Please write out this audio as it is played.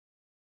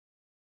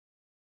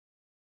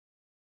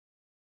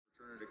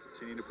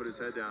continue to put his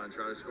head down and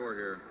try to score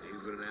here.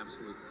 He's been an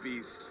absolute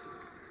beast.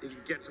 He can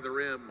get to the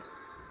rim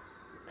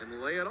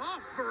and lay it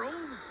off for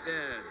Olmsted.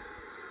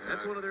 Yeah.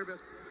 That's one of their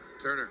best.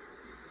 Turner.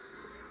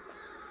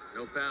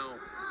 No foul.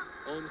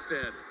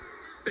 Olmsted.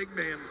 Big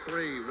man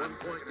three. 1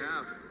 point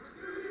half.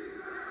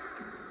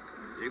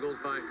 Eagles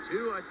by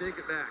 2. I take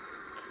it back.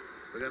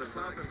 We got a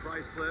top and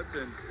Price slipped,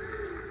 and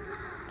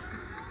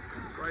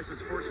Price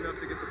was fortunate enough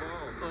to get the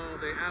ball. Oh,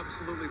 they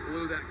absolutely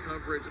blew that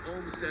coverage.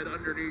 Olmsted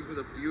underneath with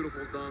a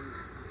beautiful dunk.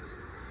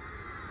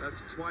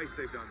 That's twice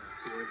they've done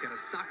that. We've got a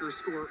soccer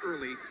score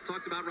early.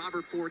 Talked about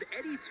Robert Ford.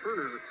 Eddie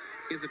Turner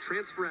is a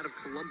transfer out of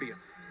Columbia.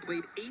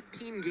 Played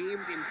 18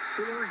 games in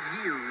 4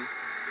 years.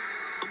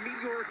 A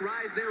meteoric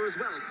rise there as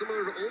well,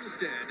 similar to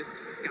Olmsted,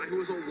 guy who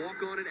was a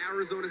walk-on at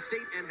Arizona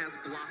State and has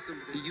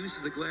blossomed. He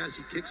uses the glass,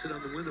 he kicks it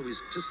on the window,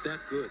 he's just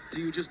that good.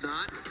 Do you just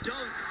not?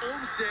 Dunk,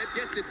 Olmsted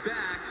gets it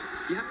back.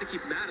 You have to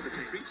keep him out of the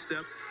paint. Retreat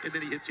step, and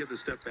then he hits you on the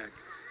step back.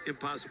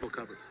 Impossible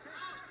cover.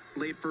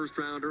 Late first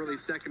round, early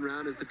second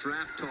round is the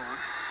draft talk.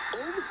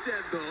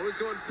 Olmsted, though, is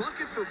going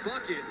bucket for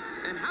bucket.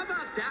 And how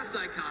about that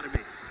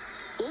dichotomy?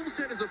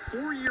 Olmsted is a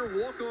 4-year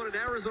walk-on at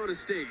Arizona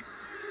State.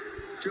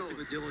 Jones.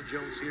 With Dylan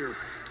Jones here,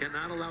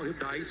 cannot allow him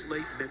to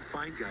isolate and then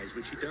find guys,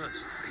 which he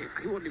does.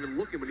 He wasn't even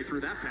looking when he threw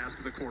that pass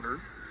to the corner.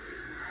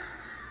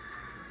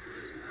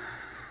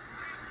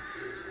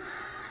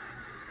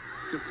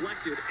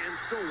 Deflected and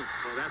stolen.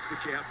 Well, that's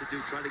what you have to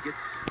do. Try to get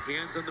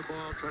hands on the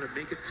ball, try to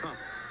make it tough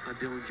on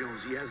Dylan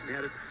Jones. He hasn't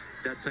had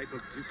that type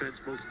of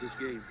defense most of this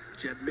game.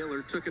 Jed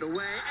Miller took it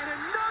away, and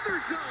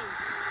another dunk!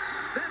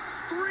 That's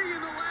 3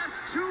 in the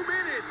last 2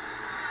 minutes.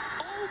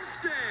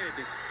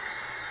 Olmsted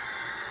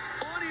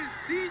on his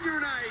senior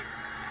night.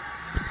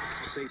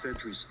 Safe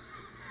entries.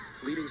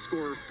 Leading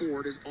scorer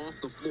Ford is off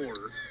the floor.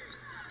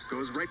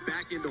 Goes right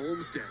back into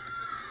Olmsted.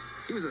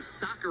 He was a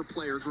soccer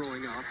player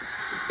growing up.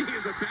 He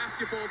is a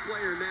basketball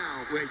player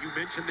now. Well, you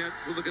mentioned that.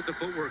 We'll look at the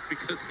footwork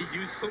because he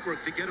used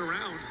footwork to get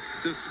around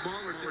the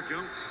smaller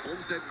Jones.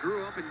 Olmsted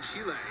grew up in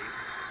Chile.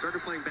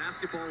 Started playing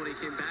basketball when he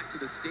came back to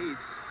the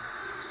States.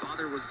 His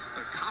father was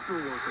a copper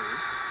worker.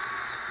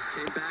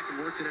 Came back and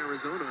worked in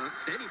Arizona.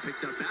 Then he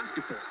picked up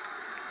basketball.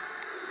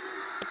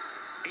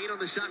 8 on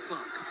the shot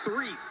clock.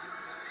 3.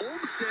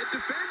 Olmsted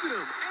defended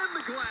him and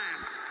the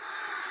glass.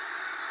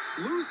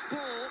 Loose ball.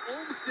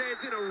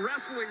 Olmsted's in a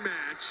wrestling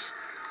match.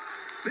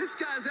 This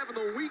guy's having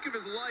the week of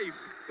his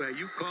life. Well,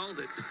 you called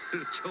it,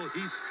 Joe.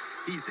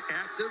 He's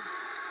active.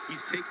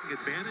 He's taking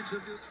advantage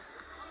of it.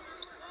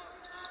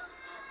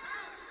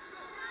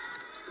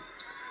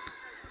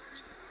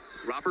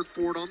 Robert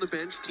Ford on the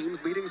bench,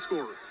 team's leading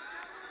scorer.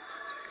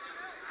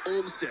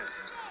 Olmsted.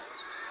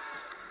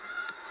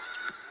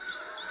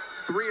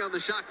 3 on the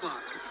shot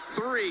clock.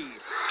 3 is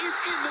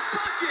in the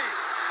bucket.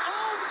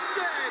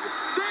 Olmsted,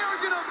 they are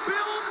going to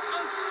build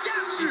a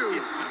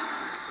statue.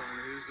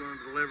 Who's going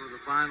to deliver the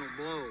final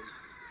blow?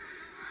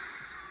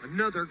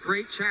 Another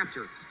great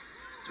chapter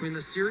between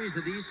the series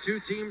of these two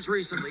teams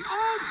recently.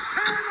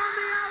 Olmsted on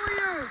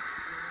the alley-oop.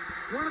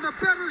 One of the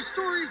better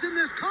stories in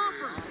this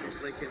conference.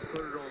 They can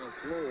put it on the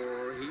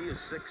floor. He is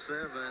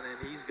 6'7",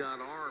 and he's got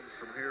arms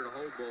from here to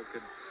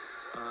Hoboken.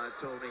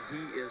 Told me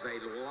he is a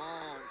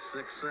long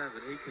 6'7".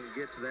 He can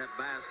get to that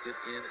basket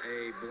in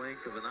a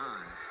blink of an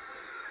eye.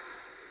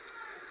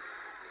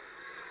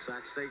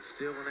 Sac State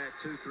still in that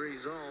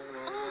 2-3 zone.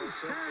 Although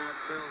someone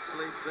fell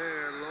asleep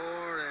there.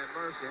 Lord have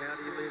mercy. How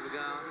do you leave a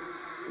guy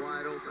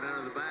wide open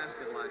under the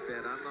basket like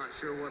that? I'm not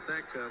sure what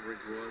that coverage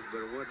was,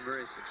 but it wasn't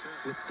very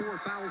successful. With 4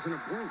 fouls in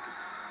a blink.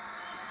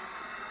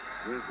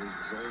 Grizzlies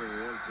only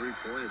 1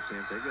 3-point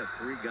attempt. They've got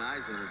 3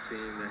 guys on the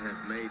team that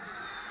have made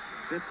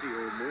 50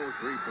 or more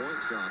 3-point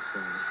shots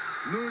on it.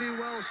 Moody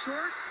well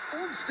short.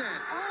 Olmsted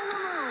all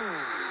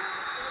alone.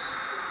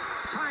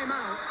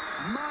 Timeout,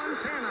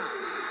 Montana.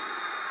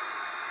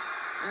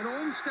 And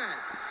Olmsted,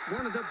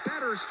 one of the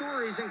better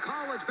stories in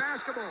college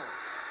basketball.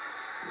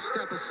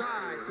 Step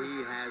aside.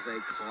 He has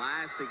a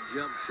classic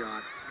jump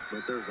shot,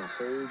 but there's a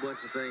whole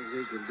bunch of things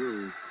he can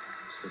do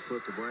to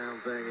put the brown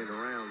thing in the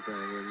round thing,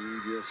 and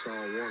you just saw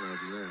one of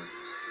them there.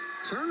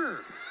 Turner,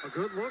 a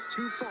good look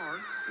too far.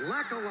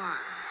 Lekalot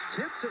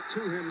tips it to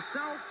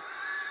himself.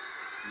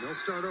 And they'll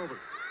start over.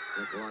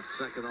 Lekalot's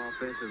second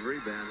offensive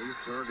rebound. He's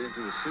turned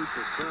into a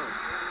super sub.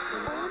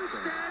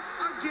 Olmsted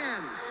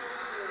again.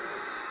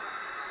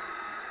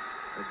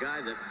 A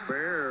guy that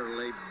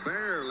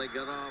barely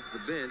got off the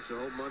bench the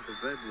whole month of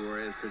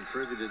February has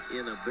contributed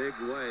in a big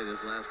way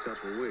this last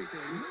couple of weeks.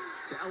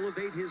 To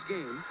elevate his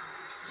game,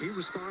 he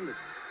responded.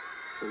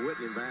 For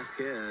Whitney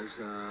Vasquez,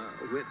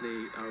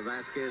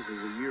 Vasquez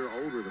is a year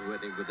older than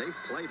Whitney, but they've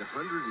played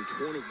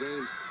 120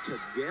 games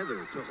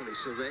together, Tony,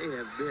 so they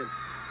have been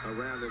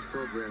around this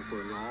program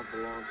for an awful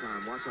long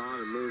time. Watch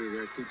Honor Mooney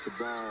there keep the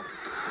ball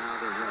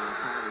out of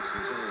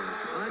Patterson's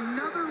hands.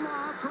 Another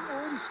lob for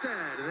Olmsted.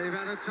 They've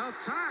had a tough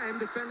time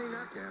defending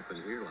that.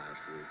 Happened here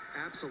last week.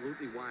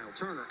 Absolutely wild.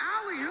 Turner,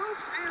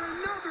 alley-oops, and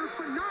another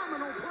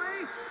phenomenal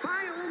play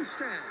by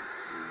Olmsted.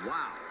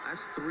 Wow,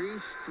 that's 3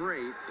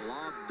 straight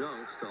lob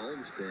dunks to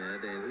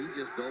Olmsted, and he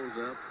just goes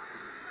up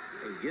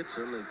and gets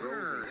them and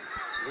throws them.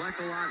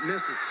 Lekalot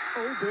misses.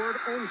 O-board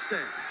Olmsted.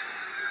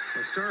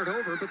 They'll start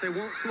over, but they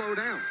won't slow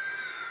down.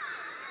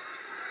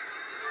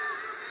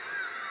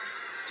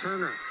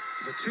 Turner,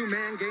 the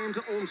two-man game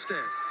to Olmsted.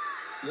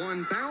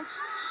 One bounce,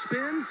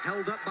 spin,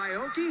 held up by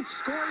Oki,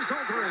 scores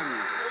over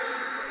him.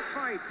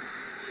 Fight.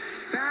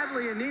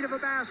 Badly in need of a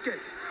basket.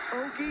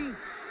 Oki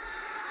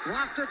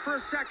lost it for a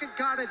second,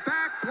 got it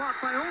back,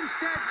 blocked by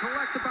Olmsted,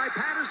 collected by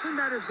Patterson.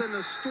 That has been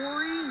the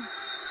story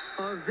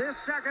of this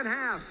second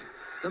half.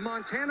 The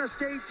Montana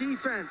State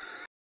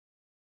defense